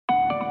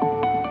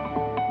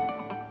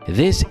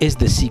This is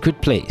The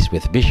Secret Place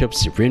with Bishop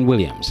Cyprian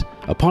Williams,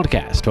 a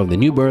podcast from the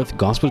New Birth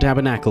Gospel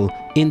Tabernacle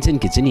in St.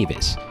 Kitts and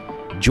Nevis.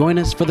 Join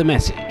us for the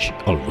message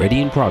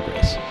already in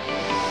progress.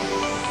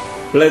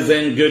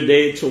 Pleasant good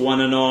day to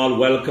one and all.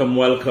 Welcome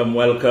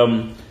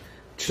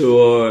to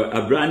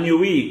a brand new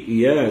week.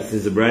 Yes,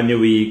 it's a brand new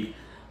week.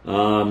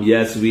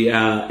 Yes, we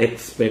are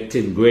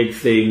expecting great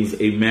things.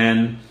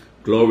 Amen.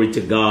 Glory to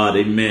God.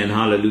 Amen.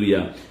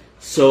 Hallelujah.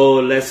 So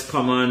let's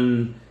come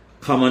on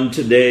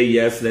today.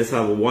 Yes, let's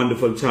have a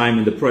wonderful time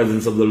in the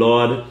presence of the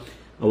Lord.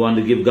 I want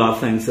to give God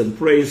thanks and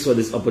praise for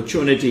this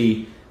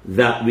opportunity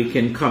that we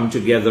can come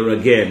together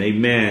again.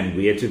 Amen.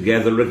 We are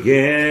together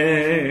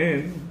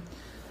again.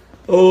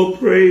 Oh,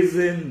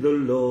 praising the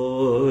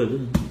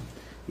Lord.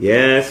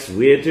 Yes,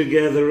 we are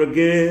together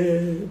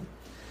again.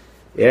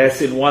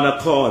 Yes, in one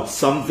accord.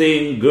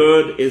 Something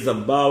good is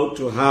about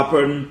to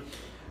happen.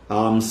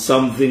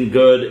 Something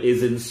good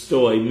is in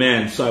store.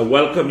 Amen. So I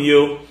welcome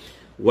you.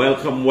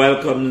 Welcome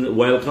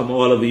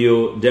all of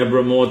you.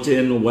 Deborah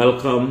Morton,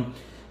 welcome.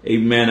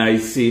 Amen. I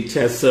see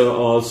Tessa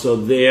also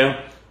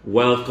there.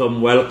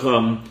 Welcome.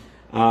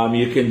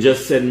 You can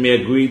just send me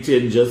a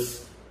greeting.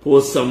 Just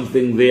post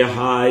something there.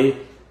 Hi.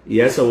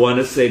 Yes, I want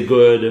to say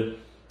good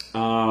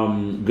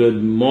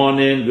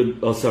morning.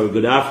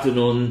 Good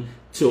afternoon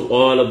to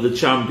all of the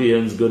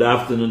champions. Good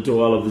afternoon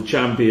to all of the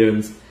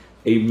champions.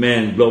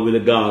 Amen. Glory to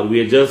God. We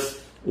are just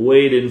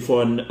waiting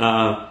for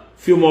a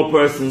few more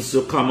persons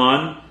to come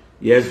on.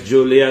 Yes,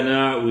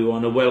 Juliana, we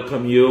want to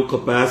welcome you.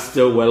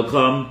 Pastor,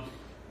 welcome.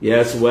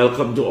 Yes,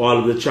 welcome to all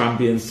of the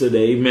champions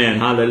today. Amen.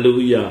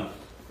 Hallelujah.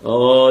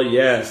 Oh,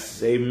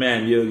 yes.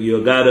 Amen.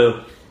 You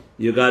gotta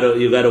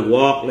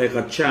walk like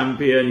a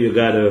champion. You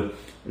gotta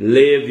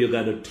live. You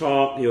gotta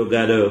talk.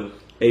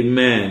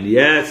 Amen.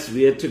 Yes,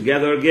 we are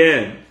together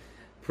again.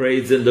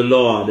 Praising the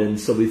Lord. And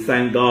so we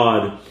thank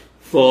God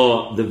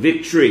for the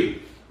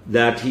victory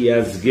that He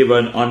has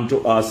given unto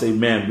us.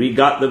 Amen. We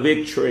got the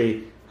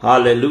victory.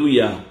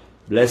 Hallelujah.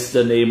 Bless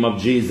the name of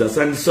Jesus.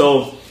 And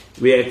so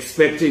we are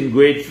expecting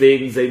great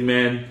things.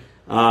 Amen.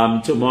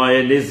 Tomorrow,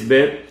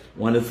 Elizabeth,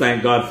 want to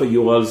thank God for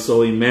you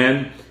also.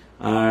 Amen.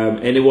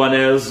 Anyone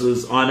else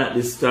who's on at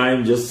this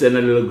time, just send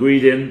a little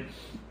greeting.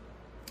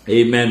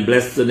 Amen.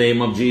 Bless the name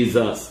of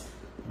Jesus.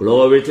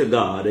 Glory to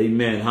God.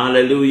 Amen.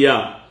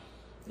 Hallelujah.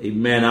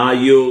 Amen. Are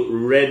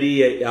you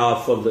ready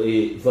for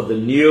the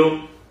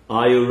new?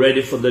 Are you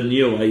ready for the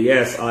new?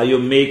 Yes. Are you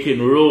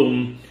making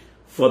room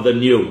for the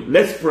new?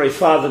 Let's pray.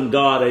 Father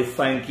God, I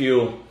thank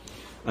you.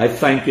 I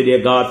thank you,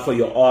 dear God, for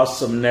your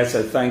awesomeness.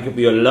 I thank you for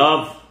your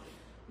love,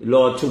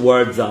 Lord,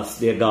 towards us,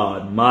 dear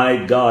God.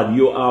 My God,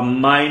 you are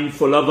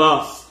mindful of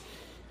us.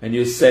 And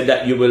you said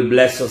that you will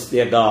bless us,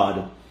 dear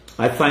God.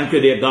 I thank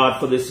you, dear God,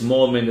 for this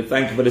moment. I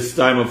thank you for this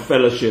time of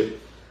fellowship.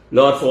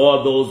 Lord, for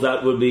all those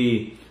that will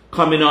be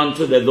coming on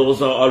today, those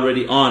who are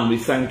already on. We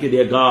thank you,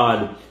 dear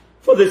God,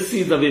 for this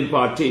season of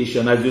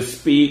impartation. As you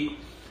speak,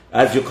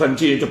 as you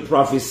continue to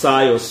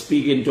prophesy or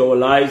speak into our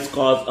lives,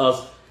 cause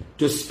us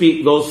to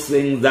speak those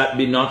things that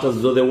be not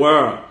as though they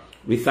were.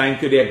 We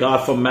thank you, dear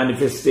God, for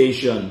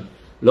manifestation.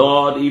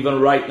 Lord, even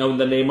right now in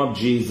the name of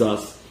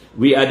Jesus,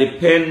 we are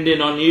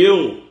depending on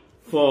you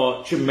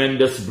for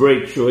tremendous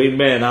breakthrough.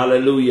 Amen.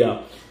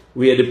 Hallelujah.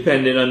 We are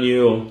depending on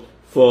you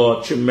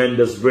for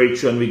tremendous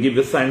breakthrough. And we give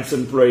you thanks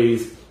and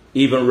praise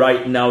even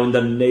right now in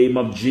the name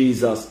of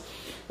Jesus.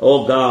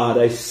 Oh God,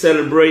 I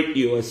celebrate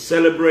you. I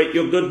celebrate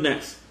your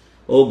goodness.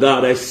 Oh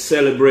God, I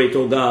celebrate,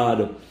 oh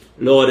God,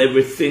 Lord,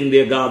 everything,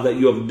 dear God, that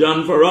you have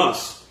done for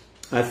us.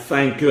 I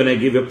thank you and I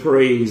give you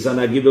praise and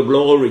I give you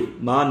glory.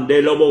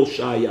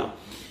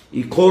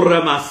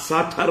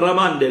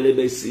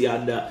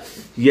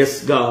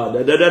 Yes, God.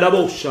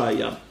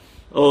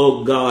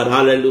 Oh God,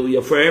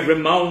 hallelujah. For every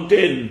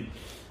mountain,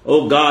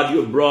 oh God,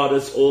 you brought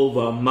us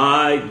over.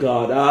 My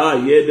God.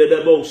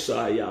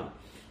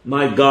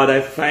 My God, I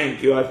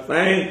thank you. I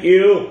thank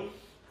you.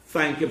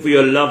 Thank you for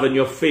your love and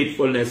your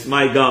faithfulness,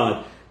 my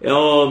God.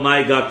 Oh,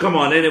 my God. Come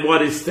on,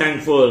 anyone is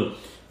thankful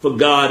for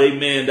God,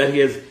 amen, that He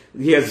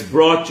has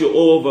brought you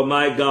over,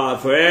 my God.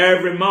 For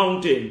every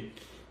mountain,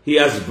 He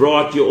has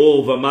brought you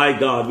over, my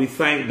God. We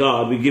thank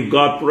God. We give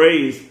God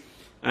praise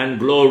and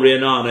glory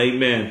and honor,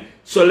 amen.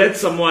 So let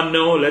someone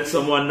know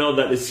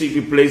that the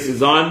secret place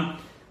is on.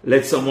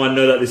 Let someone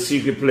know that the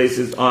secret place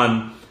is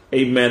on,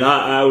 amen.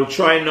 I will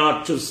try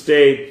not to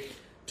stay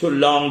too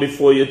long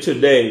before you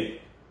today.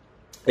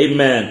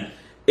 Amen.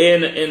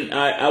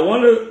 I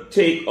want to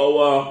take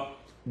our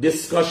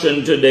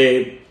discussion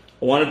today.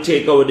 I want to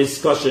take our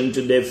discussion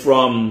today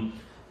from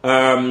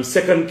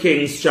 2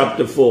 Kings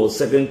chapter 4.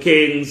 2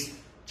 Kings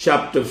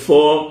chapter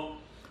 4.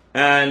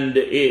 And,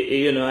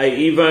 I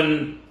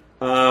even,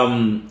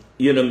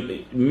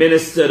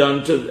 ministered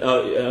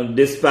unto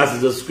this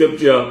passage of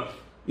scripture,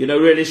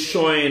 really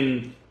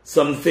showing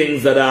some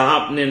things that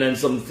are happening and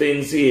some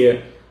things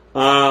here.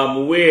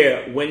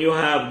 Where when you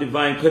have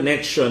divine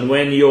connection,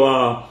 when you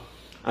are,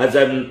 as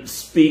I'm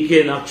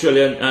speaking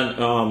actually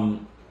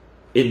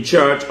in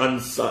church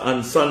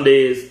on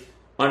Sundays,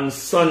 on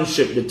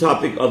sonship, the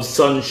topic of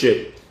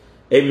sonship,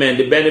 Amen.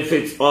 The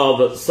benefits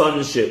of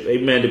sonship.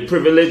 Amen. The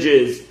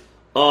privileges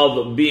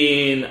of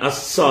being a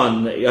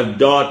son, a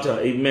daughter.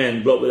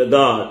 Amen. Glory to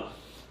God.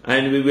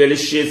 And we really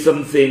share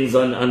some things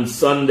on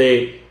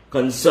Sunday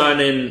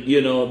concerning,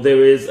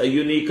 there is a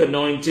unique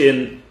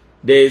anointing.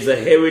 There is a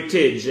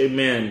heritage.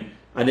 Amen.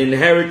 An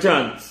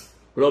inheritance.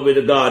 Glory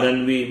to God.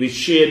 And we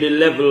share the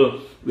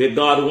level where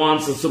God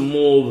wants us to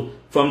move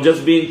from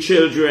just being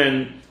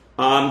children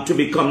to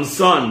become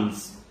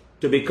sons.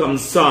 To become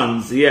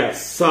sons.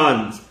 Yes,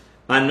 sons.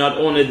 And not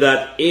only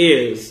that,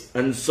 heirs.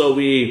 And so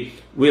we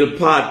will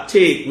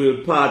partake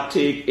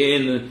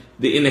in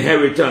the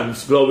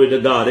inheritance. Glory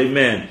to God.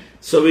 Amen.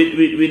 So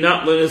we're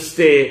not going to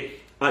stay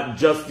at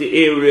just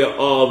the area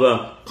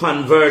of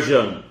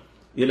conversion.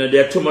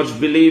 There are too much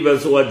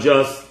believers who are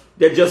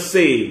they're just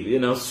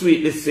saved,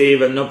 sweetly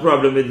saved, and no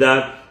problem with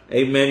that.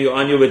 Amen. You're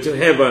on your way to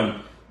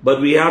heaven.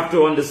 But we have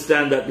to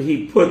understand that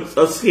He puts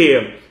us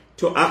here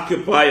to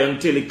occupy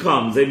until He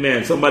comes.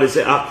 Amen. Somebody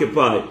say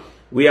occupy.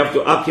 We have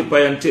to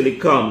occupy until He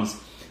comes.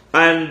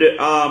 And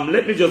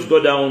let me just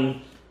go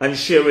down and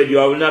share with you.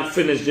 I will not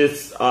finish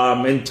this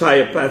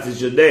entire passage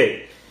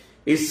today.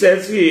 It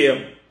says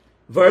here,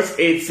 verse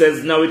 8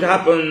 says, now it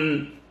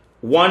happened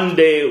one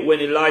day when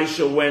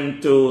Elisha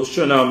went to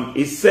Shunem.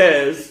 It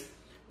says,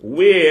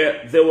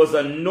 where there was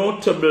a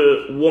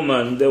notable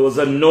woman,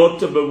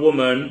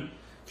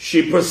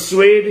 she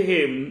persuaded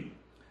him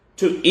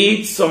to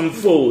eat some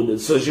food.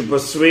 So she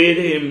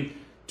persuaded him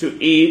to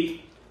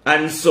eat,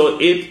 and so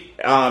it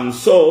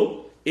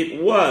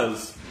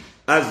was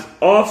as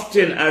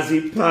often as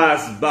he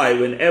passed by,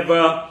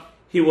 whenever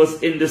he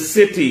was in the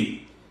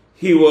city,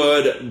 he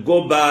would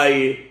go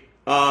by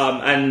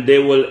and they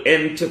will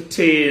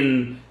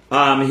entertain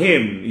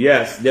him.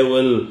 Yes, they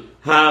will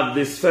have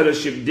this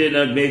fellowship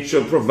dinner, make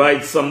sure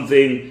provide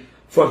something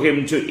for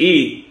him to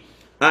eat.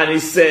 And he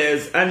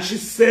says, and she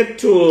said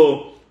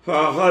to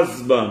her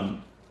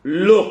husband,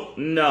 look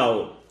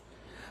now,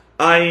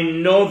 I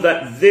know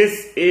that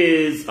this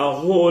is a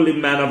holy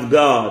man of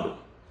God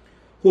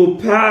who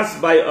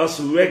passed by us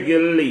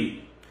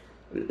regularly.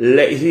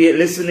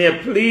 Listen here,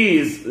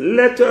 please,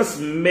 let us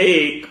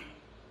make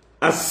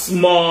a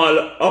small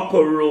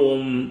upper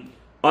room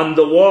on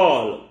the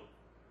wall.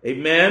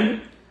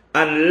 Amen.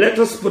 And let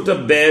us put a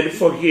bed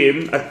for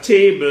him, a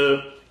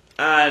table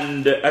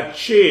and a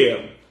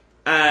chair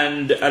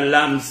and a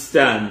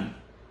lampstand,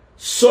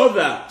 so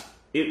that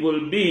it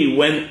will be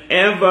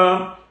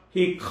whenever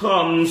he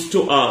comes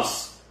to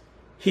us,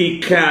 he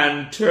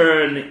can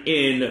turn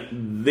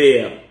in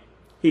there.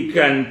 He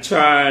can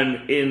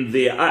turn in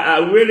there. I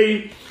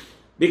really,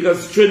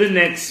 because through the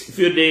next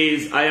few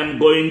days, I am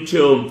going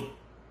to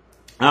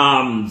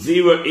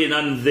zero in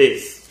on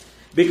this.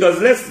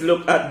 Because let's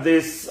look at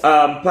this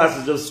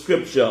passage of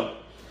scripture.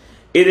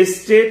 It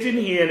is stating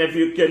here, and if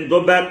you can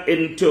go back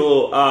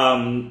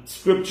into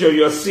scripture,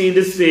 you'll see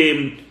the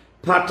same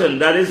pattern.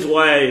 That is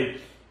why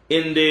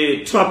in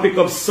the topic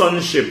of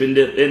sonship, in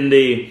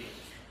the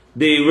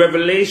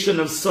revelation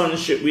of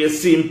sonship, we are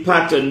seeing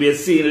pattern, we are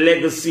seeing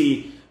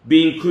legacy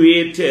being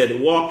created,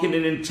 walking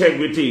in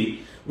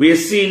integrity. We are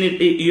seeing it,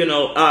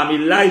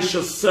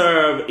 Elisha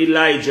served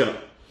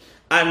Elijah.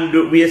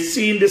 And we are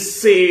seeing the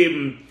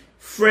same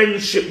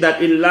friendship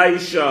that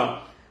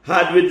Elisha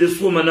had with this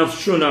woman of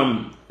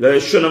Shunem, the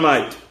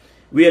Shunammite.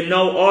 We are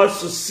now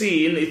also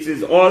seeing it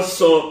is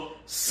also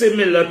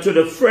similar to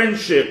the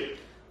friendship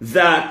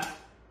that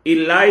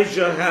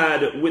Elijah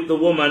had with the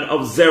woman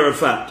of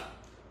Zarephath.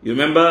 You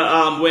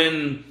remember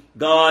when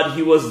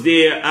he was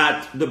there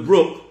at the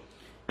brook,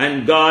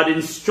 and God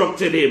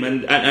instructed him,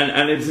 and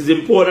it is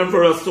important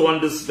for us to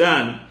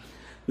understand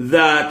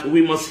that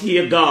we must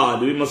hear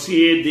God. We must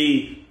hear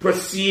the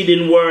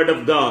preceding word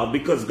of God,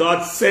 because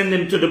God sent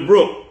him to the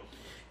brook.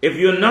 If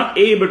you're not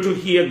able to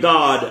hear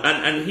God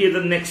and hear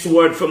the next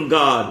word from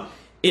God,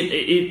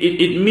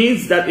 it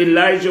means that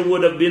Elijah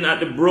would have been at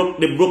the brook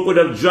would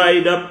have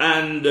dried up,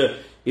 and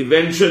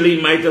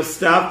eventually might have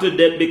starved to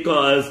death,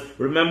 because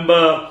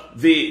remember,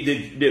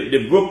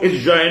 the brook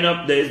is drying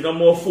up, there is no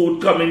more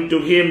food coming to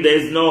him, there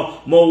is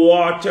no more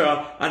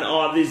water and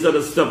all these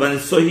other stuff, and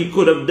so he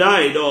could have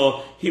died,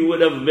 or he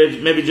would have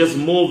maybe just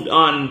moved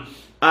on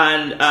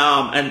and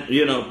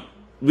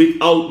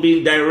without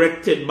being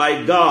directed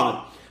by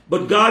God.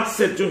 But God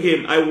said to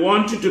him, I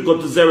want you to go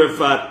to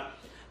Zarephath,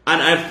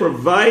 and I've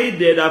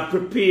prepared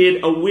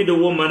a widow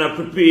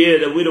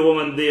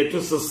woman there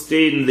to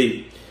sustain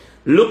thee.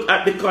 Look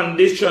at the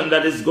condition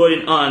that is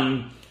going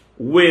on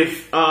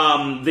with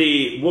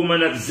the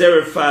woman at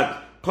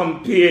Zarephath.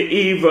 Compare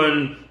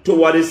even to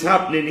what is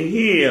happening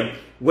here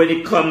when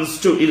it comes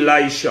to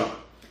Elisha.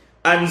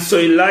 And so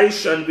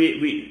Elisha, and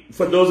we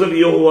for those of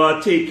you who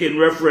are taking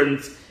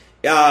reference,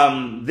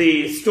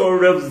 the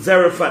story of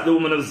Zarephath, the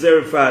woman of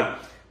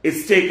Zarephath,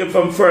 is taken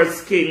from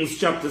 1 Kings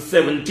chapter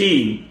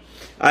 17.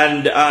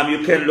 And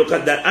you can look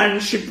at that.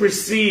 And she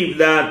perceived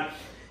that,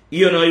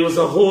 he was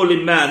a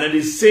holy man. And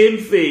the same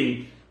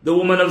thing, the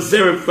woman of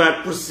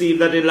Zarephath perceived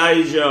that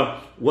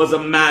Elijah was a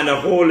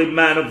holy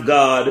man of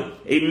God.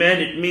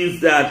 Amen. It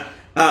means that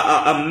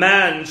a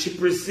man she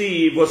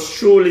perceived was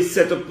truly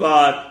set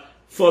apart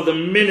for the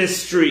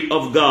ministry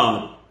of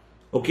God.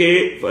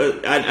 Okay,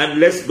 and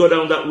let's go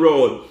down that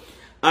road.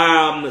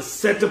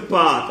 Set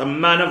apart, a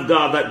man of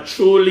God, that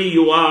truly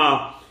you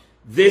are.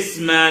 This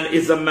man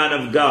is a man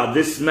of God.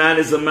 This man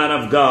is a man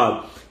of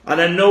God.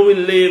 And I know we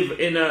live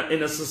in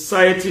a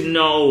society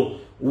now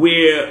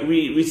where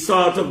we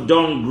sort of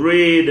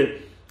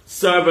downgrade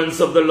servants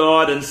of the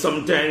Lord, and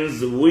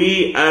sometimes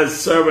we as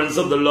servants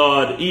of the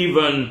Lord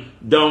even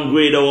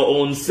downgrade our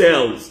own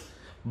selves.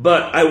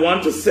 But I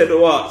want to say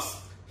to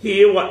us,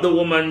 hear what the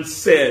woman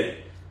said.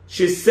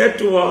 She said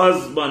to her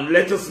husband,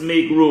 let us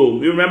make room.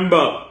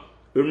 Remember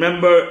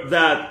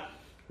that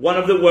one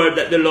of the words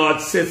that the Lord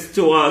says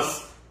to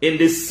us in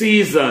this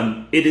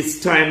season, it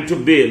is time to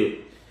build.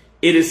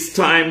 It is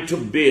time to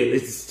build.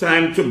 It is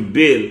time to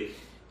build.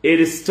 It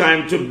is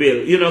time to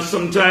build. You know,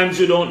 sometimes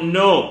you don't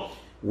know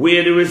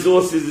where the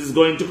resources is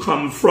going to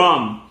come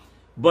from.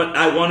 But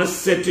I want to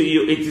say to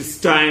you, it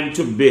is time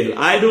to build.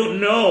 I don't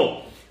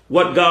know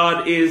what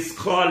God is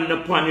calling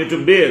upon you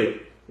to build.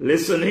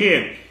 Listen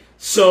here.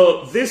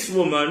 So this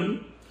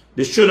woman,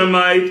 the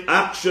Shunammite,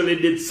 actually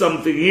did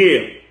something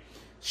here.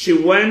 She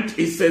went,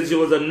 he says she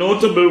was a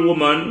notable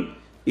woman.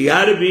 It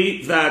had to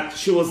be that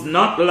she was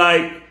not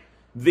like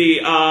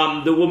the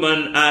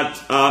woman at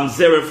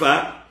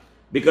Zarephath.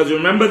 Because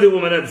remember the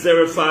woman at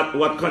Zarephath,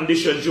 what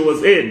condition she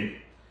was in.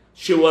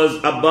 She was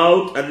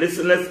about, and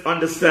listen, let's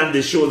understand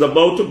this. She was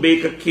about to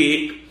bake a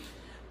cake,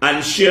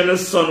 and she and her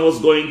son was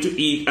going to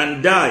eat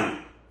and die.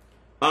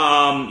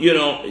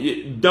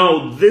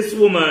 No, this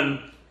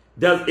woman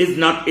is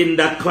not in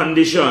that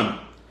condition,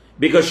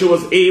 because she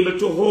was able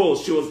to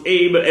host. She was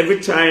able,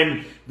 every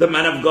time the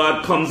man of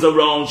God comes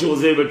around, she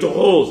was able to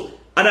host.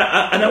 And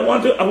I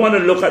want to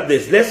look at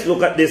this. Let's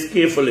look at this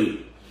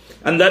carefully.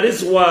 And that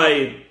is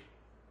why,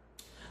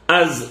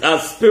 as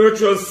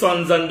spiritual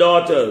sons and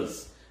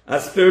daughters, there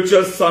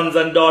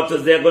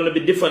are going to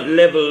be different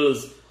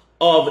levels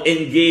of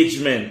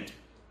engagement.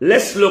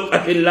 Let's look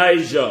at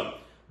Elijah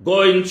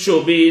going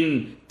through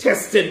being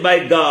tested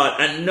by God,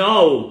 and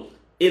now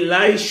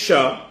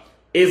Elisha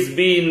is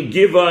being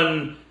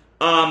given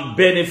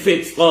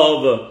benefits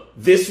of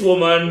this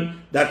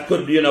woman that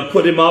could,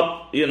 put him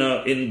up,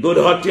 in good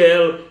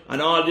hotel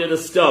and all the other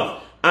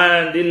stuff.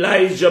 And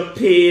Elijah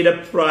paid a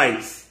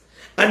price.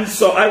 And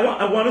so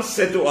I want to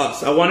say to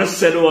us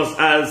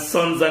as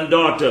sons and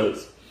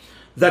daughters,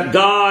 that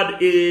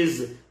God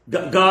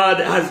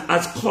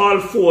has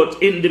called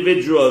forth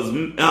individuals,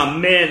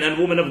 men and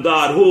women of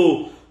God,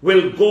 who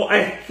will go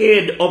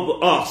ahead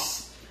of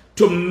us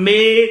to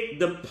make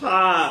the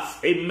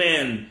path,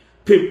 amen,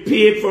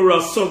 prepared for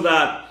us, so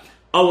that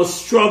our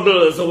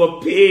struggles,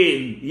 our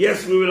pain,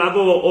 yes, we will have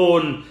our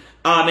own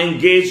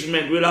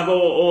engagement, we'll have our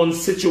own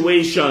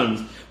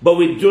situations, but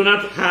we do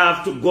not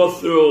have to go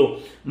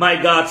through,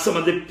 my God, some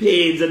of the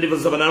pains and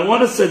different stuff. And I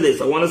want to say this,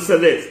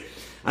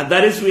 and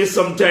that is where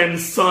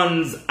sometimes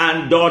sons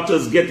and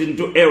daughters get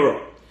into error.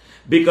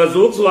 Because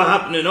what's what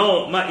happening?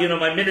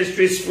 My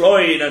ministry is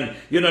flowing, and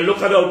look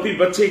at how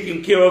people are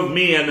taking care of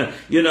me, and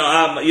look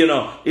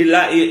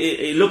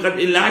at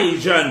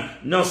Elijah. And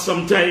no,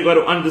 sometimes you got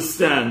to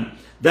understand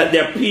that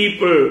there are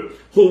people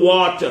who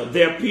water,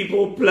 there are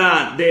people who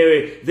plant,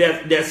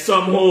 there's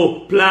some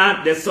who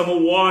plant, there's some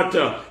who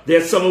water,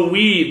 there's some who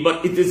weed,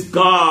 but it is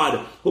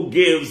God who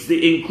gives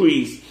the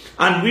increase.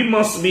 And we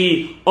must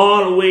be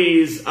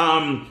always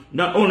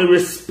not only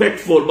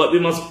respectful, but we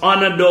must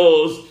honor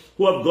those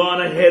who have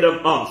gone ahead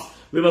of us.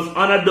 We must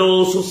honor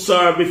those who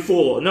served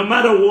before. No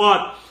matter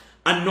what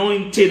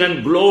anointing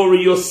and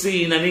glory you're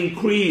seeing and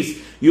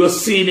increase you're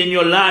seeing in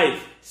your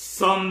life,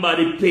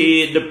 somebody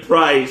paid the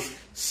price.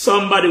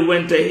 Somebody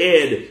went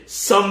ahead.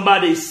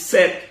 Somebody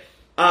set,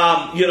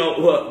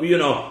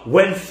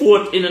 went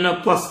forth in an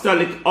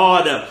apostolic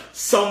order.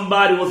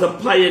 Somebody was a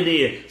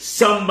pioneer.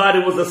 Somebody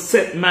was a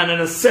set man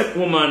and a set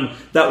woman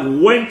that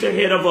went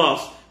ahead of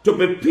us to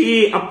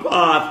prepare a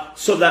path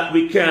so that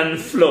we can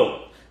flow.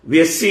 We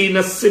are seeing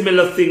a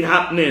similar thing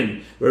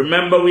happening.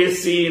 Remember, we are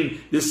seeing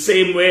the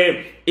same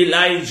way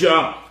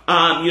Elijah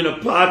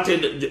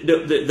parted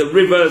the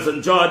rivers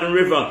and Jordan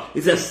River.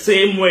 It's the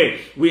same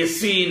way we are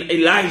seeing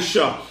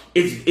Elisha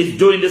is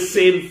doing the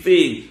same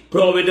thing.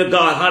 Glory to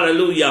God.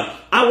 Hallelujah.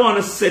 I want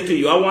to say to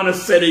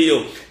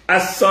you,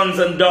 as sons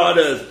and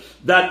daughters,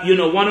 that,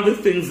 one of the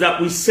things that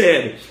we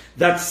said,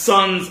 that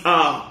sons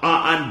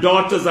and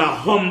daughters are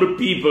humble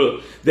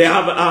people. They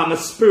have a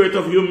spirit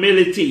of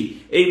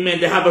humility.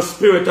 Amen. They have a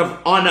spirit of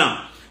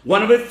honor.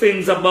 One of the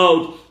things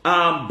about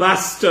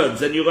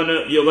bastards, and you're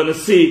gonna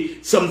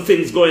see some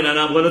things going on.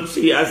 I'm gonna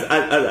see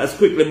as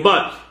quickly.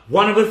 But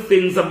one of the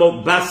things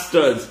about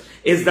bastards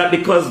is that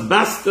because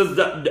bastards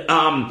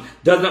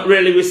doesn't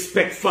really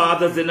respect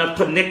fathers, they're not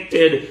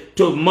connected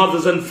to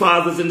mothers and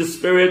fathers in the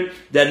spirit.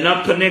 They're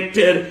not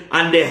connected,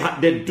 and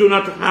they do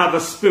not have a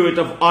spirit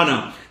of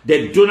honor.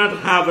 They do not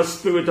have a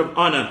spirit of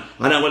honor.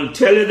 And I will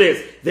tell you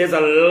this, there's a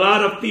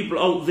lot of people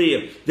out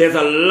there. There's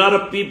a lot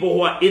of people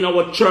who are in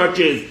our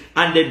churches,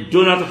 and they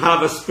do not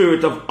have a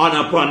spirit of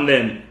honor upon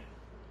them.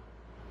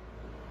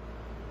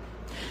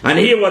 And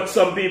hear what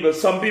some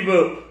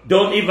people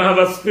don't even have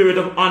a spirit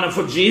of honor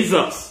for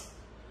Jesus.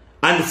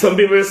 And some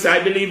people say,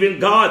 I believe in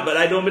God, but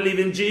I don't believe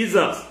in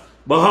Jesus.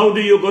 But how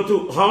do you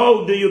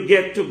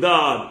get to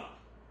God?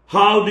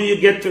 How do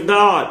you get to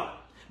God?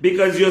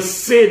 Because your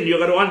sin, you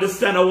got to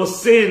understand our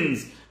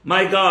sins.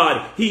 My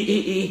God,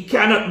 he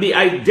cannot be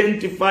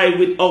identified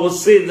with our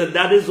sins. And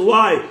that is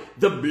why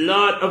the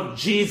blood of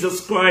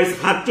Jesus Christ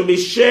had to be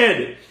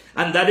shed.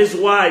 And that is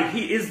why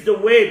he is the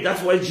way.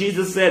 That's why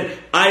Jesus said,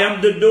 I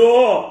am the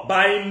door.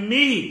 By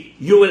me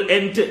you will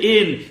enter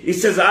in. He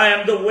says, I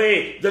am the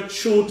way, the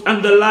truth,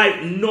 and the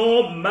life.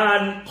 No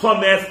man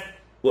cometh.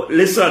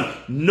 Listen,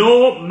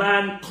 no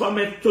man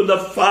cometh to the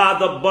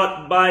Father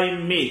but by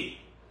me.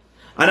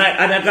 And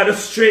I got to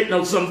straighten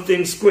out some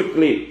things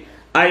quickly.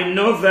 I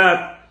know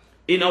that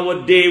in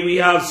our day we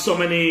have so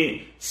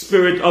many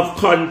spirit of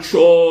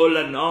control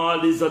and all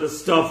this other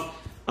stuff.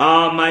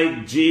 Ah,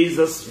 my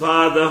Jesus,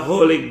 Father,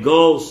 Holy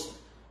Ghost.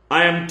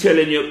 I am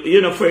telling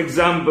you, for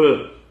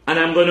example, and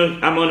I'm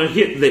gonna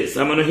hit this.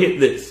 And it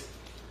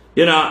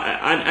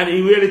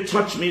really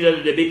touched me the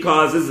other day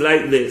because it's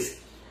like this.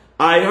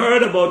 I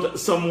heard about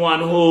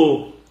someone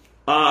who,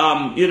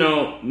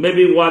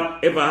 maybe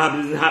whatever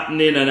happens is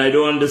happening, and I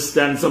don't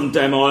understand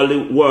sometimes all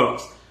it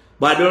works.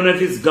 But I don't know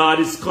if it's God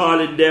is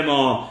calling them,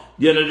 or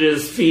they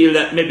just feel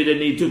that maybe they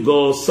need to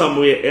go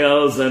somewhere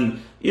else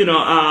and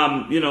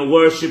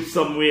worship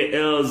somewhere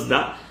else.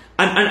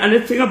 And the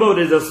thing about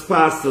it is, as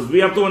pastors, we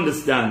have to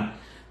understand,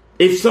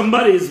 if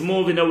somebody is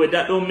moving away,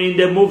 that don't mean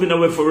they're moving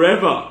away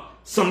forever.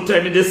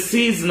 Sometimes in the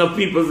season of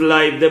people's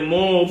life, they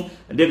move,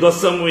 they go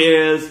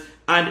somewhere else,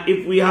 and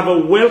if we have a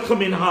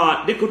welcoming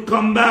heart, they could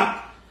come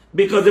back.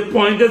 Because the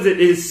point is, it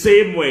is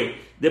same way.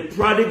 The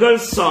prodigal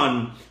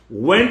son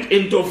went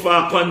into a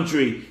far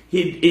country.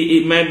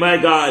 My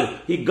God,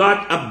 he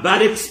got a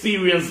bad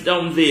experience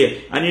down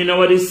there. And you know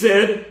what he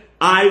said?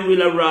 I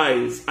will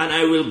arise and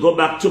I will go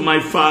back to my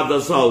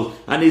father's house.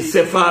 And he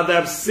said, Father,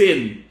 I've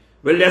sinned.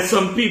 Well, there's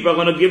some people are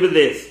going to give you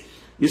this.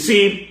 You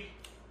see,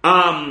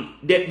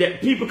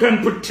 people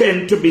can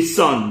pretend to be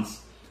sons.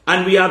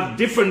 And we have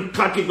different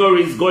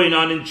categories going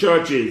on in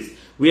churches.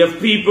 We have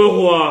people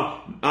who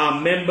are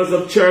members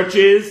of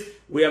churches.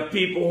 We have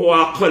people who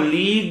are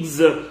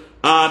colleagues in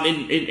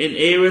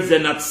areas. They're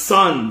not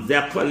sons.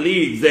 They're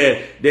colleagues.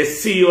 They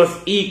see you as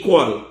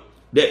equal.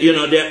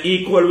 They're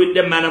equal with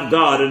the man of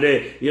God, and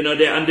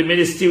they're on the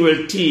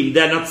ministerial team.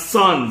 They're not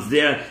sons.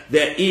 They're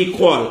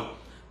equal.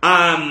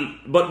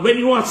 But when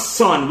you are a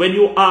son, when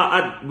you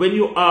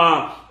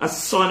are a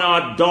son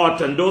or a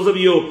daughter, and those of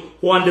you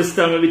who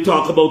understand when we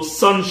talk about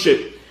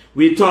sonship,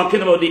 we're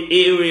talking about the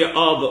area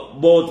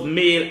of both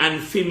male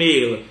and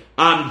female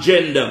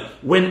gender.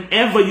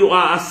 Whenever you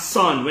are a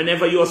son,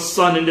 whenever you're a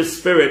son in the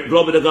spirit,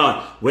 glory to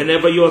God,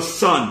 whenever you're a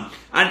son,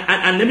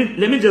 and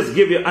let me just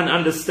give you and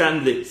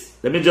understand this.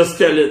 Let me just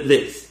tell you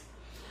this.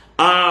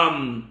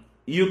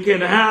 You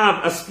can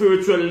have a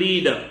spiritual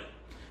leader.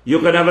 You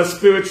can have a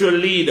spiritual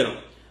leader.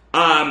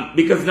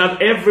 Because not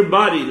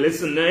everybody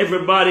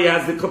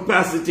has the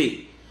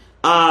capacity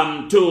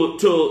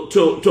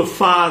to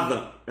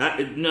father.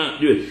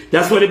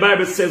 That's what the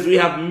Bible says. We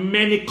have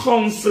many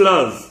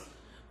counselors.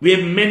 We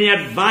have many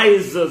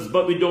advisors,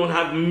 but we don't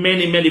have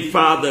many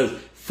fathers.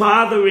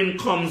 Fathering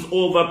comes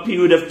over a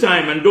period of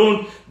time, and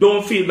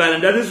don't feel bad.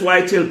 And that is why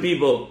I tell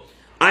people,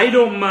 I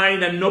don't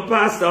mind, and no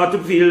pastor ought to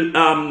feel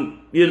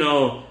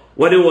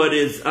what the word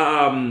is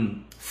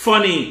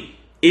funny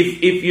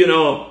if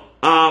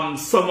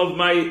some of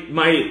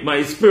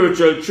my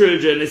spiritual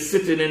children is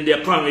sitting in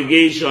their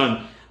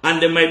congregation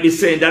and they might be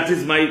saying that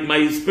is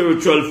my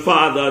spiritual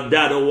father,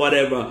 dad, or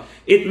whatever.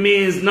 It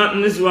means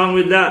nothing is wrong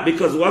with that,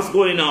 because what's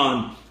going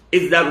on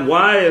is that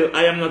while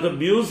I am not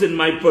abusing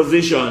my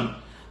position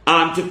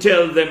to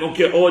tell them,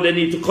 okay, they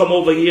need to come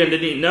over here and they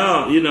need,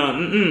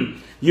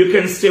 you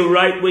can stay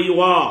right where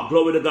you are,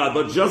 glory to God.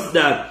 But just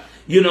that,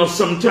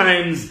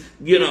 sometimes,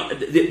 your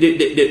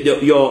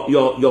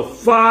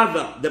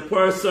father, the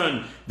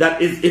person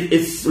that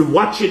is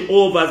watching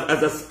over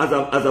as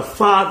a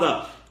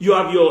father, you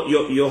have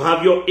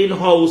your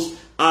in-house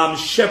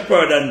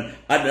shepherd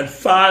and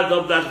father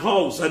of that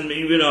house, and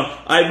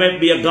I might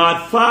be a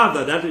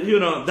godfather.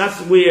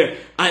 That's where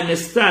I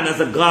stand as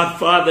a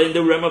godfather in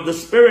the realm of the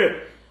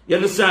spirit. You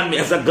understand me?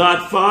 As a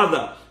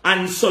godfather.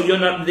 And so you're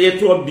not there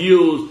to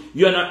abuse.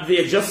 You're not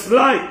there. Just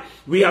like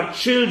we have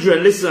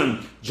children, listen,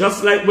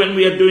 just like when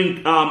we are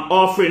doing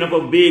offering up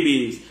of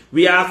babies,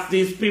 we ask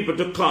these people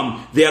to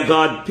come. They are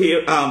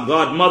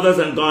godmothers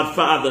and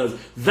godfathers.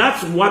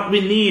 That's what we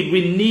need.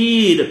 We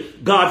need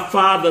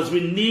godfathers.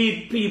 We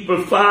need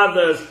people,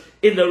 fathers,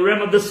 in the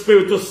realm of the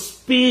spirit to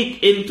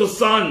speak into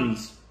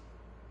sons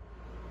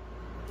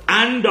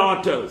and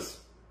daughters.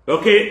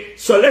 Okay,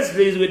 so let's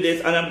deal with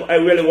this, and I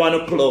really want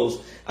to close.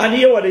 And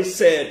hear what he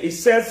said. He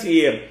says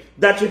here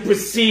that he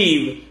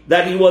perceived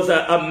that he was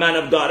a man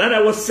of God. And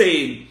I was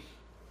saying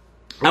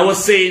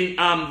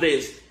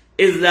this,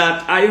 is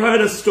that I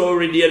heard a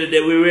story the other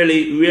day. We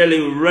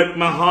really wrecked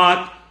my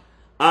heart.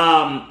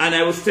 And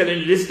I was telling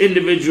you, this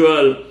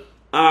individual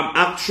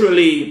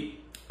actually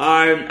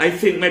I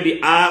think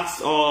maybe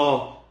asked,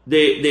 or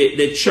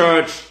the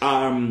church,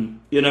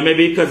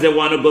 maybe because they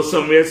want to go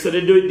somewhere, so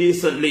they do it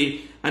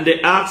decently, and they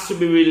ask to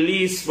be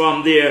released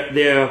from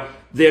their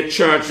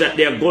church that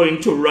they're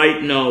going to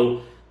right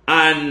now.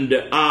 And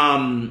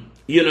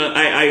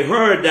I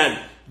heard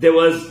that there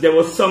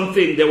was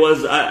something,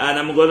 and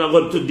I'm going to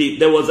go too deep,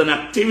 there was an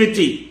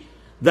activity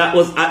that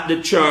was at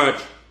the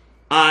church,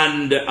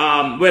 and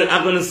I'm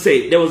going to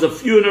say there was a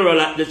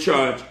funeral at the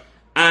church,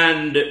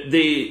 and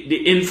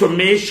the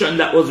information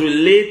that was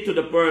relayed to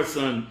the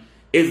person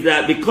is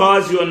that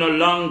because you are no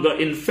longer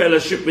in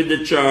fellowship with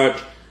the church,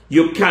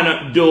 you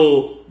cannot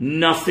do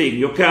nothing.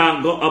 You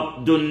can't go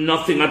up, do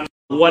nothing at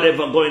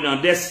whatever going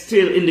on. They're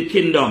still in the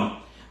kingdom.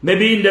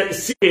 Maybe in the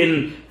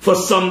seeking for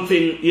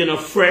something,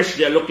 fresh.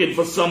 They're looking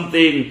for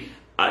something,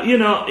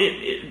 let's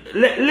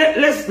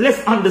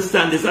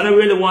understand this. And I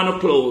really want to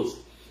close.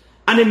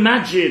 And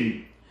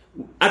imagine,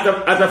 at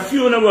a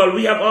funeral,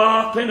 we have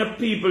all kind of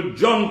people,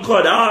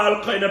 drunkard,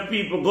 all kind of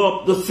people go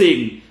up to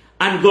sing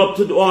and go up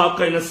to do all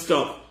kind of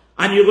stuff.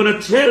 And you're going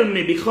to tell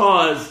me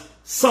because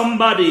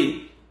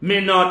somebody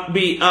may not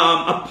be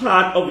a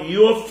part of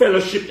your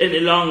fellowship any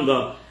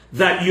longer,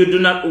 that you do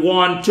not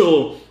want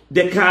to,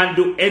 they can't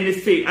do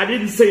anything. I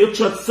didn't say a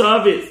church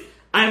service.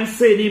 I'm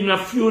saying even a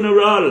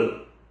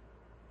funeral.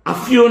 A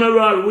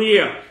funeral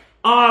where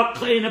all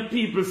kind of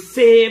people,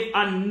 saved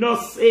and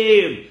not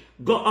saved,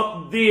 go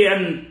up there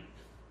and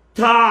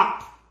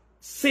talk,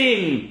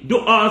 sing, do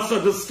all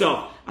sorts of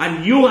stuff.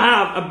 And you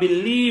have a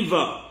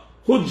believer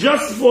who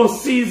just for a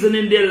season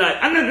in their life,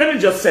 and let me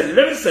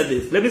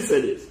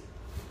say this.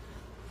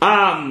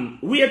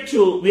 We are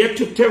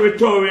too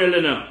territorial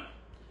enough.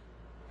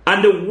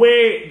 And the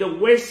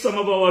way some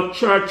of our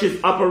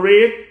churches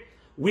operate,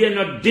 we are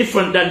not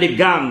different than the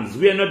gangs.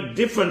 We are not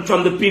different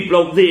from the people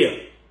out there.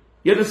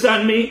 You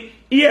understand me?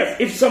 Yes,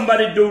 if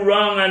somebody do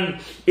wrong and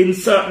in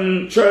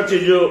certain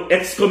churches you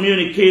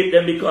excommunicate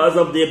them because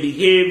of their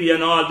behavior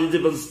and all this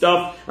different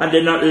stuff, and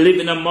they're not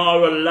living a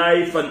moral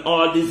life and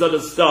all this other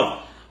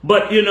stuff.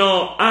 But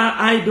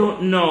I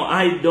don't know.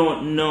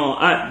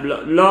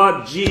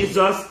 Lord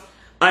Jesus,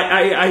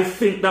 I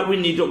think that we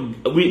need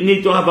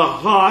to have a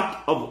heart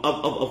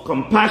of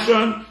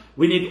compassion.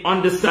 We need to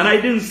understand. I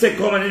didn't say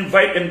come and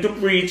invite them to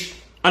preach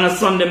on a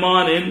Sunday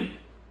morning.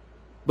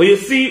 But you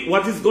see,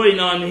 what is going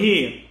on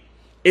here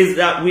is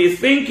that we're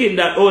thinking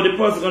that, oh, the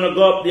person's going to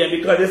go up there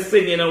because they're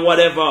singing and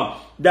whatever,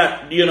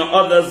 that,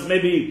 others may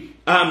be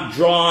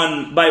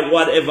drawn by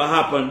whatever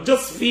happened.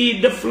 Just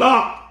feed the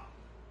flock.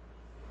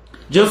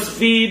 Just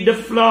feed the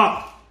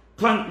flock.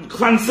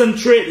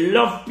 Concentrate,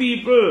 love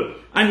people,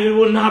 and you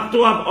wouldn't have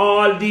to have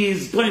all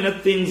these kind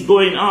of things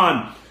going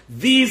on.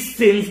 These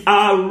things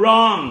are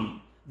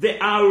wrong. They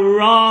are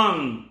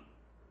wrong.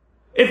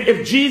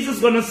 If Jesus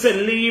is going to say,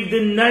 leave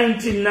the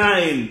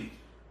 99,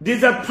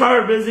 these are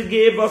parables he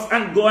gave us,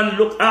 and go and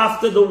look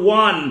after the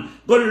one.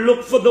 Go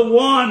look for the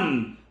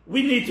one.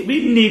 We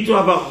need to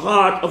have a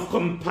heart of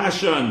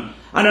compassion.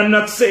 And I'm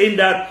not saying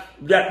that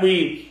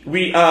we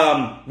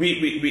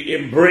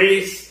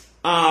embrace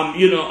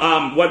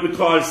what we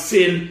call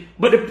sin.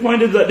 But the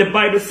point is that the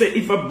Bible says,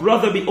 if a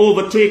brother be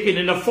overtaken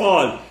in a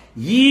fault,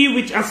 ye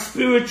which are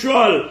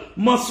spiritual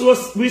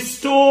must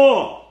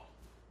restore.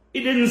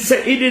 It didn't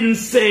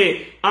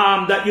say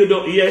that you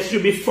don't. Yes,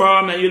 you be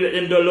firm and you let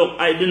them know, look,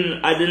 I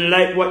didn't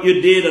like what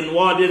you did and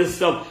all this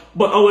stuff.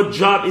 But our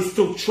job is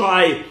to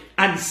try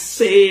and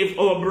save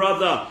our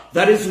brother.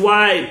 That is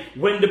why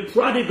when the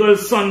prodigal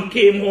son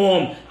came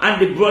home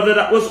and the brother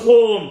that was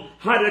home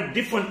had a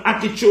different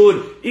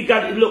attitude, he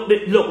got look.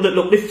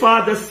 The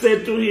father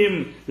said to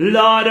him,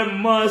 Lord of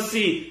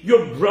mercy,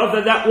 your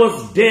brother that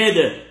was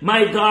dead,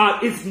 my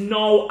God, is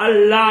now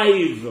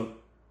alive.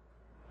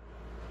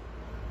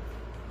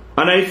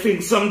 And I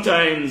think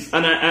sometimes,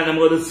 and I'm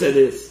going to say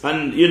this,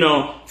 and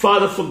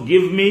Father,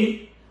 forgive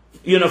me,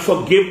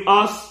 forgive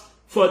us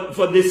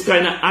for this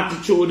kind of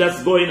attitude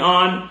that's going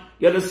on.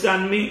 You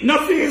understand me?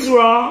 Nothing is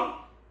wrong.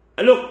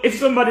 Look, if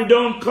somebody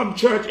don't come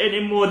church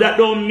anymore, that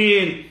don't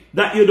mean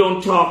that you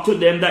don't talk to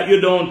them, that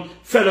you don't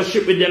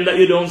fellowship with them, that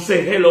you don't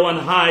say hello and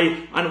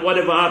hi and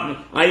whatever happens.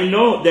 I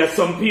know there are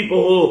some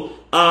people who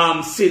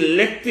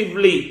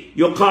selectively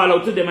you call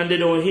out to them and they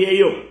don't hear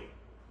you.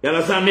 You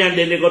understand me? And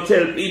then they go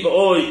tell people,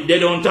 oh, they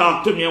don't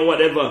talk to me or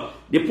whatever.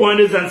 The point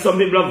is that some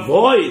people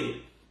avoid.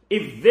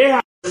 If they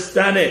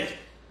understand it,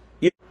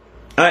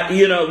 I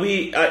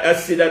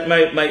see that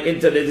my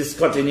internet is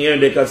cutting here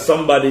because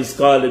somebody's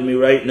calling me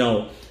right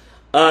now.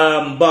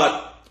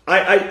 But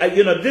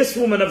this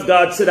woman of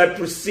God said, I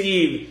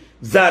perceive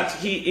that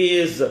he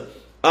is a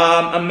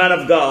man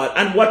of God.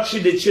 And what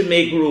she did, she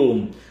make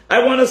room.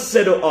 I want to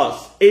say to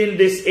us, in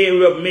this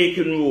area of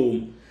making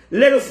room,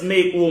 let us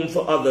make room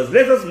for others.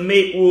 Let us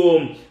make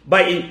room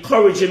by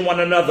encouraging one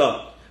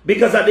another.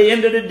 Because at the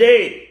end of the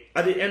day,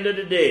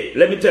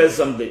 let me tell you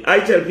something.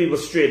 I tell people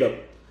straight up,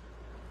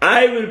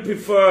 I will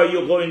prefer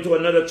you going to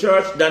another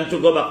church than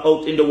to go back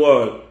out in the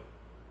world.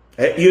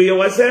 You hear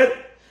what I said?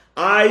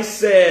 I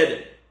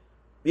said,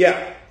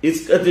 yeah,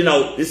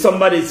 it's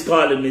somebody's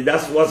calling me.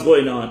 That's what's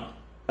going on.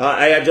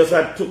 I just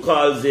had 2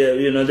 calls here.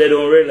 They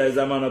don't realize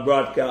I'm on a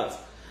broadcast.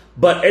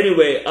 But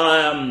anyway,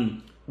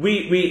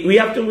 we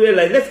have to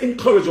realize, let's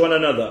encourage one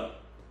another.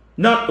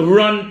 Not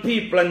run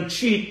people and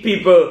cheat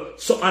people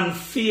so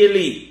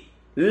unfairly.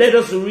 Let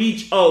us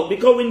reach out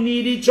because we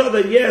need each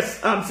other.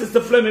 Yes,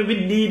 Sister Fleming,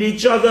 we need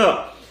each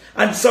other.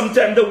 And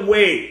sometimes the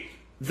way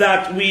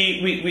that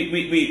we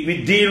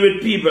deal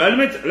with people. Let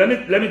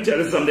me tell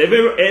you something.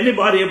 If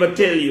anybody ever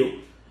tell you,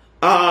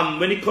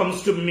 when it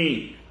comes to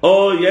me,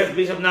 oh yes,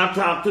 Bishop, now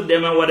talk to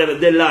them and whatever,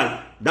 they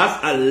lie.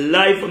 That's a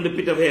lie from the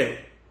pit of hell.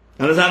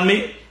 Understand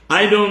me?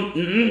 I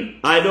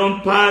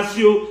don't pass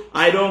you.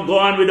 I don't go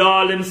on with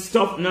all them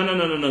stuff.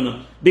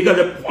 No. Because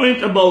the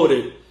point about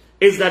it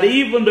is that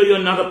even though you're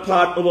not a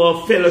part of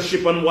our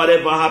fellowship and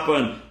whatever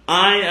happened,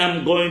 I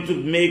am going to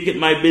make it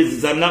my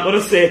business. I'm not going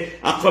to say,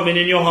 I'm coming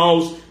in your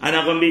house and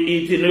I'm going to be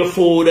eating your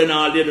food and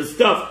all the other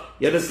stuff.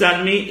 You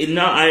understand me?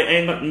 No, I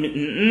ain't going to,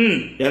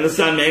 you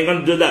understand me? I ain't going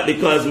to do that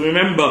because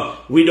remember,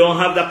 we don't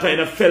have that kind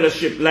of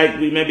fellowship like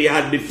we maybe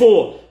had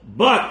before.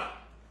 But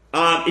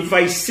if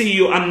I see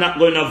you, I'm not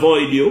going to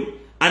avoid you.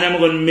 And I'm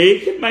going to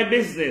make it my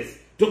business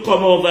to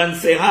come over and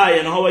say hi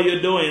and how are you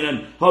doing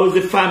and how is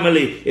the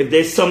family. If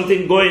there's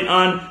something going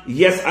on,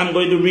 yes, I'm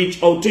going to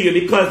reach out to you.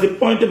 Because the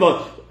point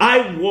about,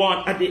 I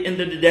want at the end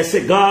of the day,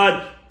 say,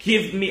 God,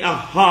 give me a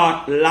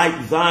heart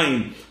like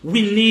thine.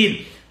 We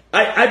need,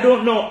 I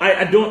don't know.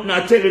 I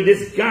tell you,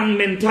 this gang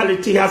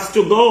mentality has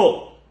to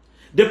go.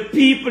 The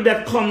people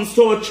that comes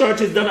to our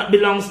churches do not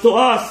belong to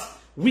us.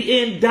 We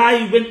ain't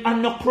die when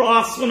I'm not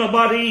cross for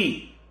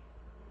nobody.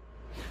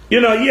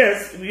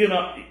 Yes,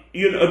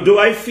 do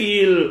I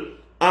feel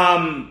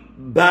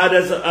bad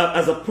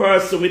as a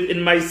person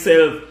within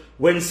myself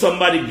when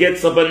somebody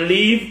gets up and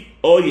leave?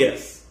 Oh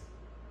yes.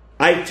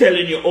 I'm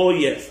telling you, oh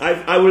yes.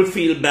 I will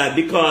feel bad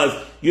because,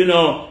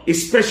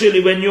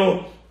 especially when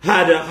you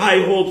had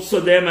high hopes for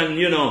them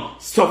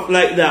and, stuff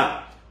like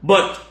that.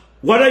 But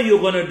what are you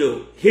going to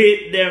do?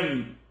 Hate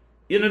them?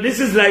 This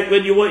is like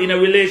when you were in a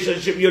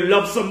relationship, you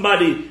love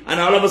somebody, and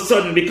all of a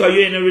sudden, because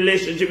you're in a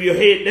relationship, you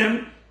hate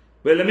them.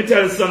 Well, let me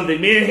tell you something.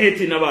 Me ain't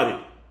hating nobody.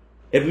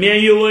 If me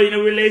and you were in a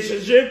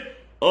relationship,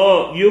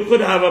 or you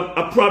could have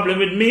a problem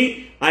with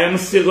me, I am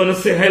still going to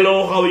say,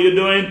 hello, how are you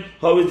doing?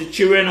 How is the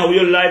children? How is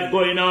your life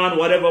going on?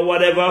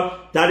 Whatever.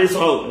 That is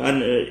how.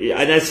 And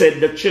I said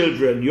the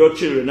children, your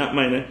children, not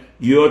mine.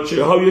 Your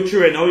children, how your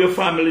children, how your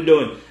family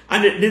doing?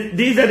 And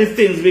these are the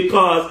things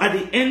because at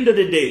the end of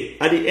the day,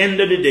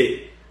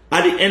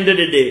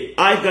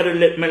 I got to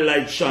let my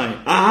light shine.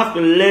 I have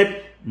to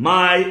let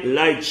my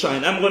light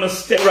shine. I'm going to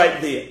stay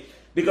right there.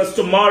 Because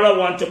tomorrow I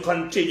want to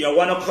continue. I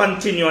want to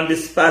continue on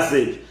this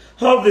passage.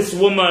 How this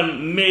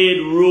woman made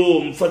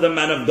room for the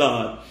man of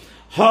God.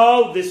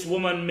 How this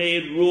woman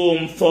made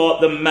room for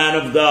the man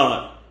of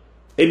God.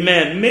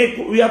 Amen.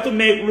 We have to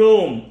make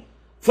room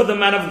for the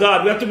man of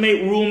God. We have to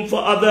make room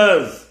for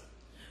others.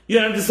 You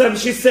understand?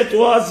 She said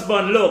to her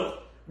husband,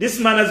 look, this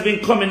man has been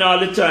coming all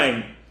the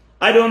time.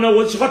 I don't know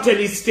which hotel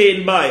he's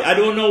staying by. I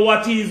don't know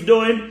what he's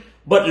doing.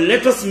 But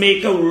let us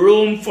make a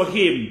room for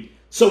him.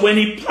 So when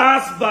he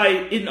passed by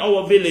in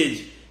our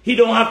village, he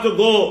don't have to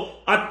go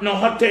at no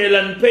hotel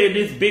and pay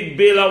this big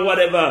bill or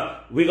whatever.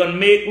 We're going to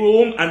make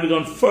room and we're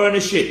going to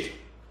furnish it.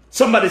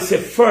 Somebody say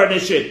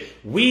furnish it.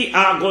 We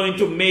are going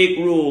to make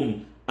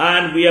room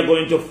and we are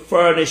going to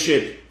furnish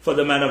it for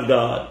the man of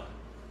God.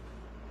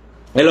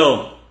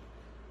 Hello.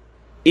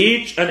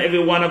 Each and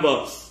every one of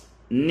us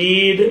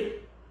need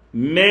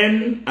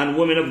men and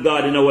women of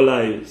God in our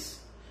lives.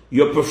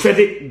 Your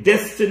prophetic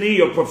destiny,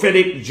 your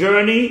prophetic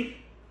journey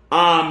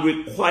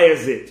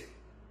requires it.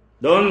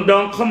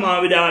 Don't come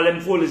on with all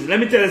them foolishness. Let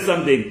me tell you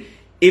something.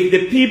 If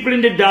the people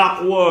in the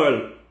dark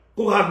world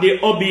who have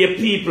the obey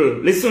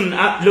people, listen,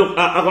 look,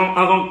 I'm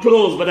going to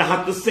close, but I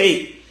have to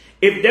say,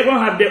 if they're going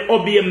to have the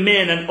obey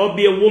men and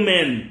obey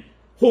women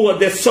who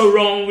they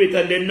surround with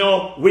and they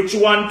know which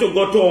one to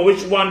go to and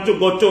which one to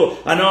go to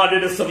and all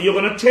that stuff, you're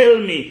going to tell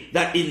me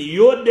that in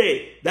your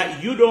day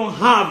that you don't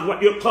have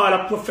what you call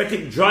a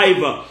prophetic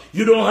driver.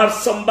 You don't have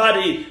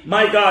somebody,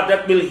 my God,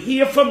 that will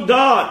hear from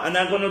God. And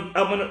I'm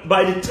gonna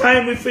by the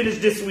time we finish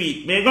this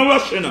week, I ain't gonna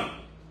rush,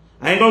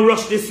 I ain't gonna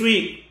rush this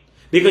week.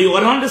 Because you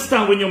gotta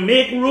understand when you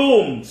make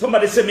room,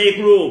 somebody say make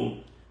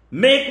room.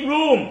 Make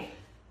room.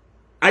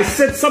 I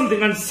said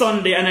something on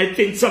Sunday and I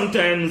think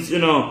sometimes,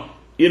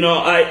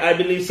 I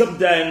believe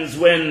sometimes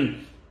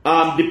when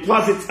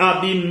deposits are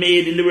being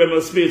made in the realm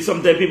of spirit,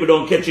 sometimes people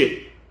don't catch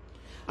it.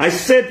 I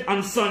said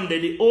on Sunday,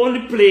 the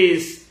only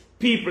place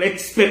people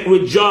expect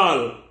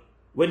withdrawal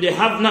when they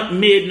have not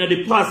made no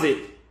deposit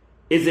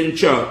is in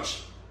church.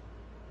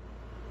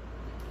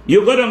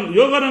 You go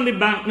on the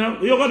bank now,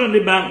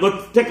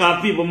 go take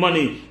out people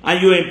money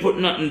and you ain't put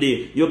nothing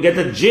there. You get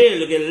a jail,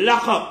 you get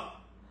locked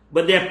up.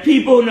 But there are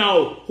people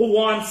now who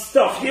want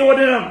stuff. Hear what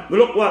they are.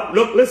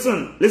 Look,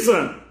 listen.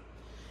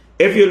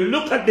 If you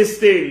look at this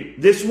thing,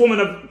 this woman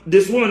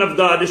of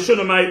God, the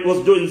Shunammite,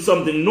 was doing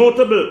something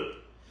notable.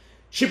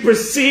 She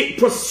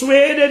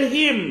persuaded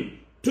him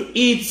to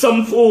eat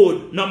some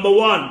food, number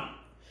one.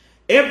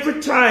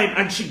 Every time,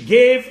 and she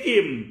gave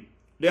him,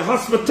 The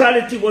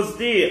hospitality was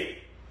there.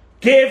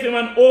 Gave him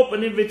an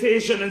open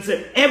invitation and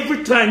said,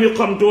 every time you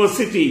come to a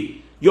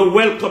city, you're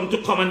welcome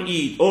to come and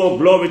eat. Oh,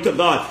 glory to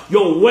God.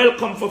 You're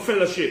welcome for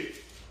fellowship.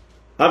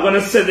 I'm going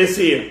to say this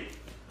here.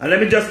 And let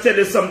me just tell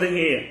you something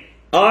here.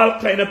 All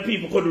kind of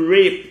people could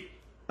rape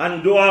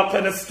and do all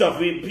kind of stuff.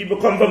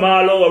 People come from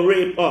all over,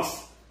 rape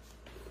us.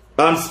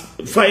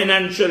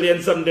 Financially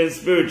and sometimes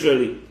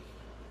spiritually.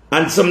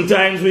 And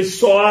sometimes we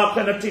sow all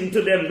kind of thing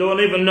to them. Don't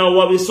even know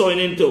what we're sowing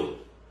into.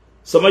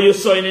 Some of you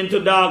sowing into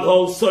dog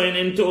house, sowing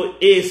into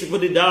AC for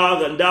the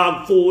dog and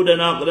dog food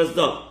and all kind of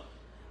stuff.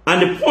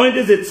 And the point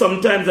is it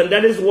sometimes, and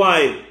that is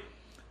why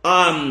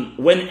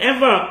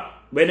whenever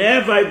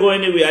I go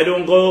anywhere, I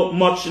don't go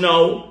much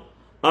now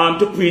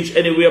to preach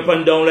anywhere up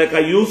and down like I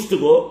used to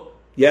go.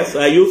 Yes,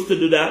 I used to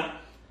do that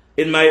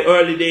in my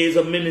early days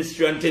of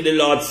ministry until the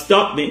Lord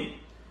stopped me.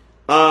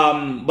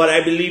 But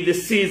I believe the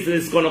season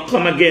is going to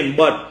come again.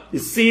 But the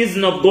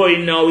season of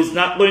going now is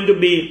not going to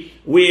be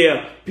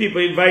where people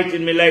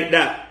inviting me like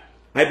that.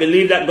 I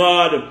believe that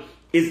God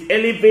is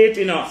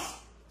elevating us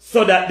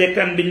so that there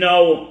can be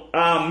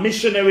now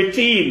missionary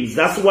teams.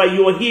 That's why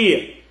you are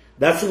here.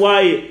 That's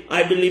why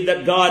I believe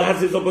that God has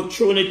this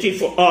opportunity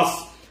for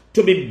us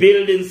to be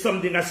building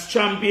something as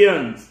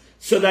champions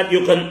so that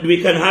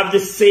we can have the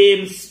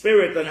same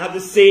spirit and have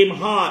the same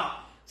heart.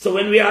 So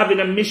when we are having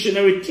a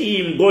missionary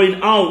team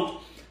going out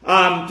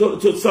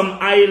to some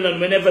island,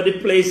 whenever the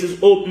place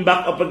is open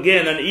back up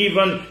again, and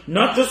even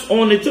not just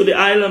only to the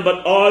island,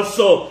 but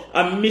also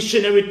a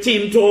missionary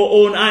team to our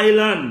own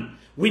island.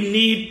 We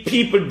need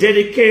people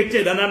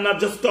dedicated, and I'm not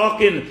just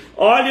talking.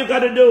 All you got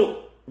to do,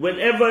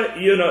 whenever,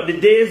 the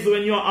days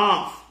when you're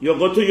off, you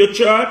go to your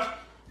church,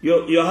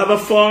 you have a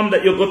form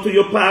that you go to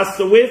your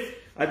pastor with,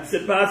 and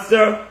say,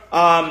 Pastor,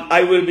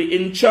 I will be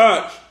in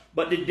church.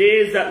 But the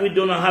days that we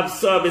do not have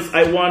service,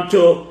 I want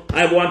to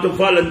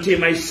volunteer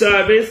my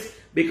service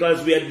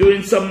because we are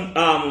doing some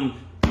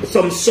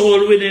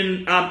soul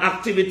winning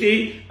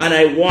activity, and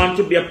I want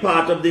to be a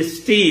part of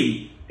this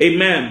team.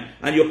 Amen.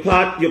 And your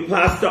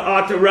pastor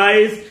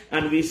authorized,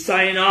 and we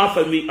sign off,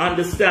 and we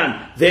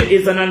understand. There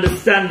is an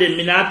understanding.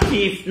 Me not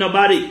thief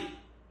nobody.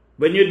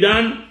 When you're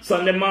done,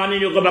 Sunday morning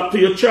you go back to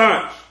your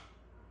church.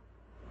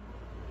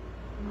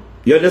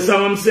 You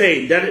understand what I'm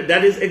saying?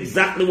 That is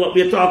exactly what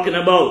we're talking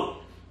about.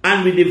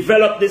 And we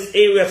develop this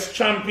area as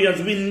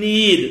champions. We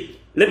need.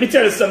 Let me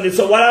tell you something.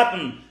 So what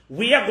happened?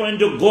 We are going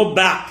to go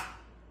back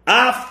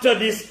after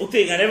this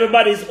thing, and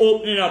everybody's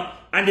opening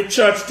up, and the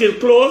church still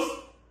closed,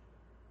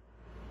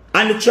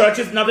 and the church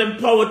is not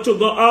empowered to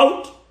go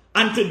out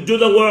and to do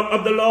the work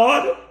of the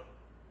Lord.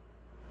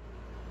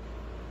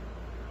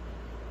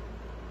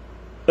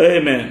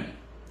 Amen.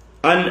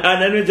 And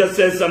let me just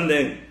say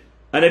something.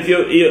 And if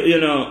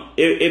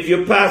if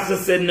your pastor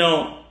said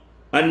no,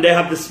 and they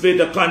have the spirit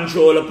of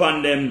control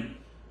upon them,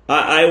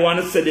 I want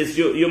to say this,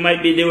 you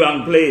might be in the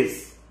wrong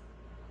place.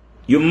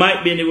 You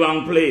might be in the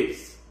wrong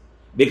place.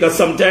 Because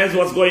sometimes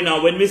what's going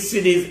on, when we see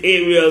these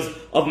areas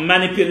of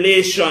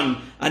manipulation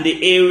and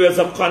the areas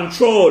of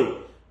control,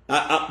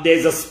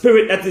 there's a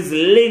spirit that is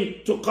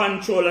linked to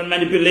control and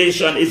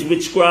manipulation, is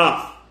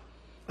witchcraft.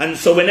 And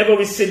so whenever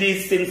we see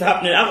these things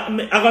happening, I'm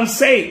going to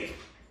say it.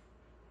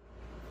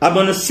 I'm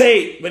going to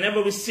say,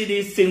 whenever we see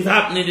these things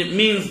happening, it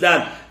means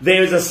that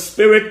there is a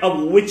spirit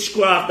of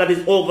witchcraft that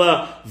is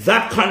over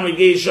that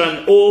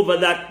congregation, over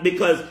that,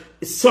 because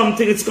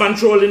something is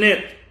controlling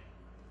it.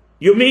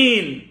 You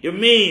mean. We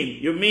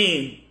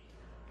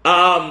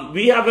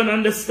have an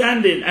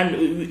understanding,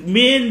 and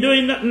me ain't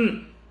doing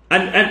nothing.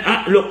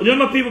 And look, you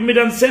know people me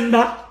done send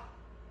back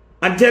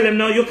and tell them,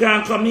 no, you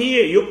can't come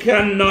here. You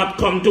cannot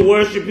come to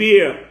worship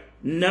here.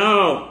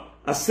 No,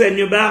 I send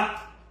you back.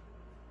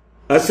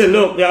 I said,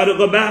 look, you got to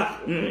go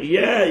back.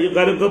 Yeah, you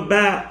got to go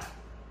back.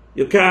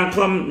 You can't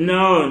come.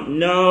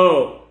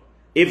 No.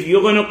 If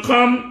you're going to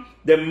come,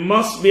 there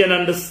must be an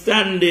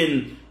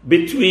understanding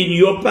between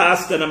your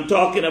pastor, and I'm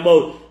talking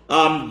about,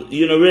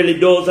 really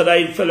those that are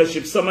in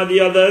fellowship. Some of the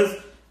others,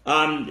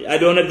 I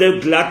don't know if they're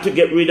glad to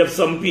get rid of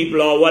some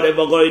people or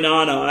whatever going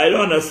on. I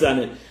don't understand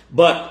it.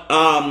 But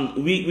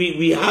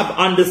we have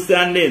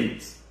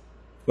understandings,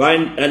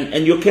 right?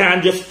 And you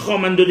can't just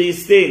come and do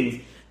these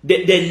things.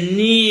 They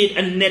need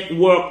a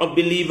network of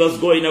believers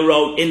going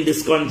around in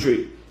this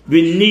country.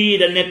 We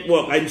need a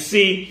network. I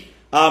see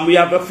we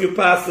have a few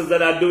pastors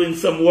that are doing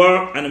some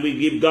work, and we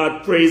give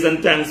God praise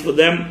and thanks for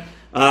them.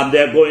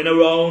 They're going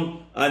around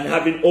and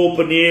having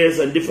open ears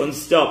and different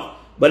stuff.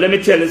 But let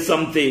me tell you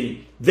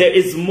something. There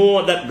is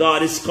more that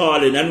God is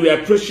calling, and we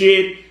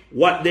appreciate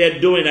what they're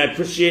doing. I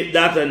appreciate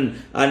that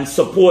and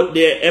support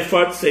their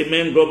efforts.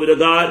 Amen. Glory to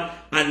God.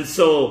 And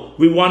so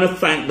we want to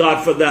thank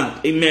God for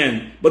that.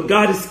 Amen. But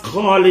God is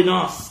calling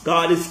us.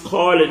 God is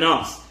calling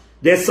us.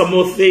 There's some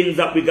more things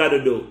that we got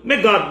to do.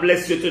 May God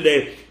bless you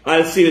today.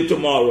 I'll see you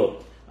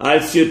tomorrow.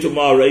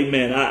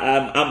 Amen.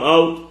 I'm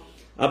out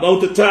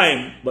of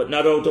time, but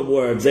not out of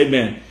words.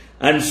 Amen.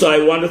 And so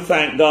I want to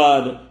thank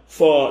God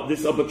for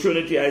this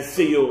opportunity. I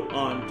see you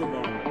on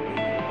tomorrow.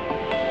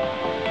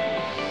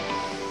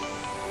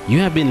 You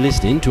have been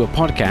listening to a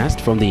podcast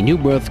from the New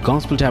Birth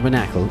Gospel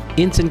Tabernacle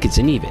in St. Kitts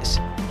and Nevis.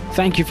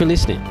 Thank you for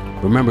listening.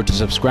 Remember to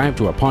subscribe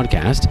to our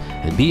podcast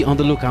and be on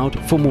the lookout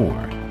for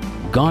more.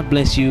 God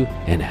bless you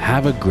and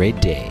have a great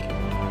day.